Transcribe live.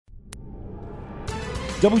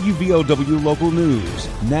WVOW Local News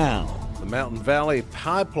now. The Mountain Valley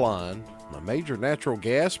Pipeline, a major natural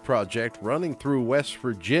gas project running through West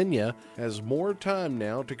Virginia, has more time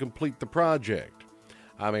now to complete the project.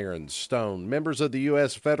 I'm Aaron Stone. Members of the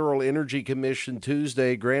U.S. Federal Energy Commission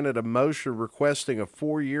Tuesday granted a motion requesting a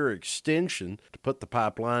 4-year extension to put the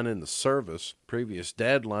pipeline into service. Previous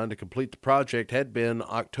deadline to complete the project had been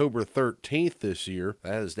October 13th this year.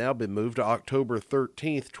 That has now been moved to October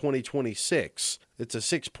 13th, 2026. It's a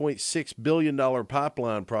 $6.6 billion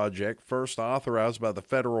pipeline project, first authorized by the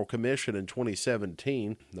Federal Commission in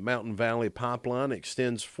 2017. The Mountain Valley Pipeline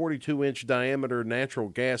extends 42-inch diameter natural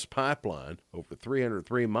gas pipeline over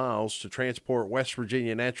 303 miles to transport West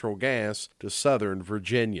Virginia natural gas to southern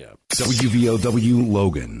Virginia. WVOW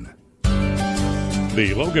Logan.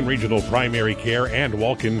 The Logan Regional Primary Care and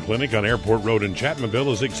Walk-In Clinic on Airport Road in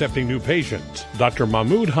Chapmanville is accepting new patients. Dr.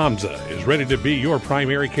 Mahmoud Hamza is ready to be your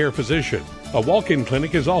primary care physician. A walk-in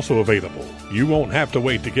clinic is also available. You won't have to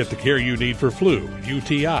wait to get the care you need for flu,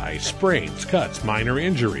 UTI, sprains, cuts, minor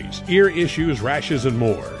injuries, ear issues, rashes, and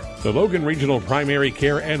more. The Logan Regional Primary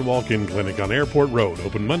Care and Walk-In Clinic on Airport Road,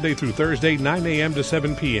 open Monday through Thursday, 9 a.m. to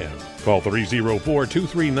 7 p.m. Call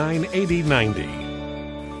 304-239-8090.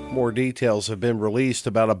 More details have been released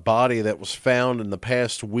about a body that was found in the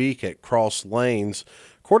past week at Cross Lanes.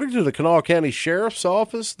 According to the Kanawha County Sheriff's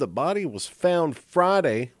Office, the body was found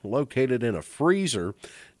Friday, located in a freezer.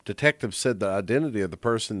 Detectives said the identity of the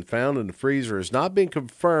person found in the freezer has not been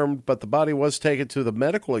confirmed, but the body was taken to the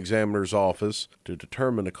medical examiner's office to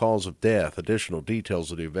determine the cause of death. Additional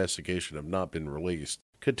details of the investigation have not been released.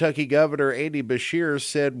 Kentucky Governor Andy Beshear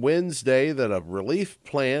said Wednesday that a relief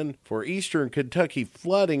plan for eastern Kentucky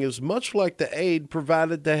flooding is much like the aid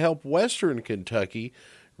provided to help western Kentucky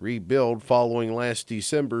rebuild following last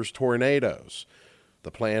December's tornadoes.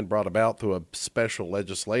 The plan, brought about through a special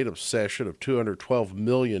legislative session of $212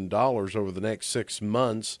 million over the next 6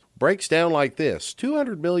 months, breaks down like this: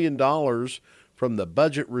 $200 million from the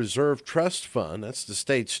Budget Reserve Trust Fund, that's the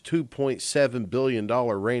state's $2.7 billion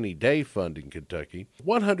rainy day fund in Kentucky.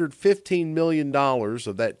 $115 million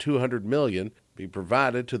of that $200 million be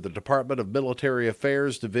provided to the Department of Military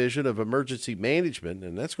Affairs Division of Emergency Management,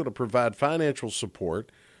 and that's going to provide financial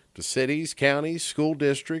support to cities, counties, school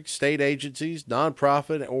districts, state agencies,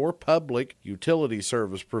 nonprofit or public utility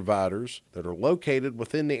service providers that are located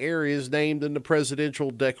within the areas named in the Presidential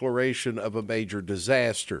Declaration of a Major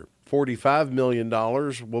Disaster. $45 million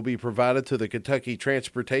will be provided to the Kentucky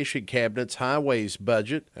Transportation Cabinet's highways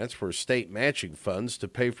budget. That's for state matching funds to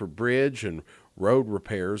pay for bridge and road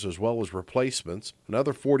repairs as well as replacements.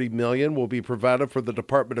 Another $40 million will be provided for the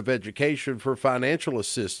Department of Education for financial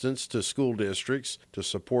assistance to school districts to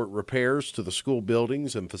support repairs to the school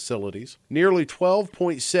buildings and facilities. Nearly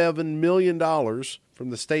 $12.7 million from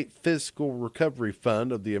the State Fiscal Recovery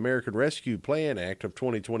Fund of the American Rescue Plan Act of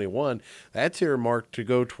 2021. That's earmarked to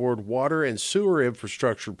go toward water and sewer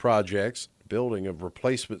infrastructure projects, building of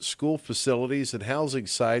replacement school facilities and housing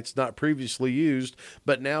sites not previously used,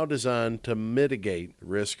 but now designed to mitigate the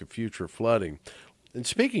risk of future flooding. And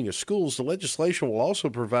speaking of schools, the legislation will also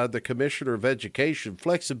provide the Commissioner of Education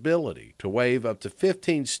flexibility to waive up to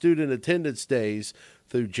 15 student attendance days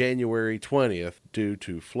through January 20th due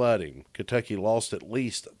to flooding. Kentucky lost at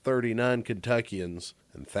least 39 Kentuckians,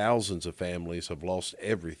 and thousands of families have lost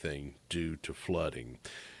everything due to flooding.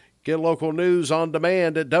 Get local news on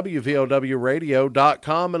demand at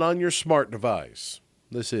WVOWradio.com and on your smart device.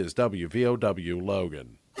 This is WVOW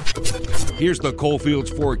Logan. Here's the Coalfields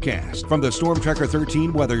forecast from the Storm Tracker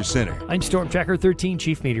 13 Weather Center. I'm Storm Tracker 13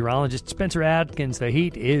 Chief Meteorologist Spencer Atkins. The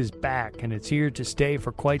heat is back, and it's here to stay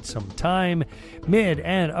for quite some time. Mid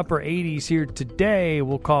and upper 80s here today.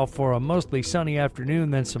 We'll call for a mostly sunny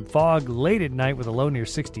afternoon, then some fog late at night with a low near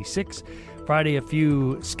 66. Friday, a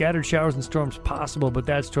few scattered showers and storms possible, but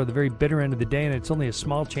that's toward the very bitter end of the day, and it's only a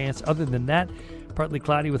small chance. Other than that, partly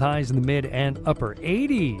cloudy with highs in the mid and upper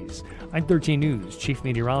 80s. I'm 13 News Chief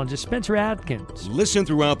Meteorologist Spencer Atkins. Listen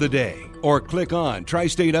throughout the day or click on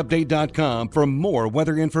tristateupdate.com for more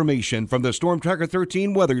weather information from the Storm Tracker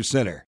 13 Weather Center.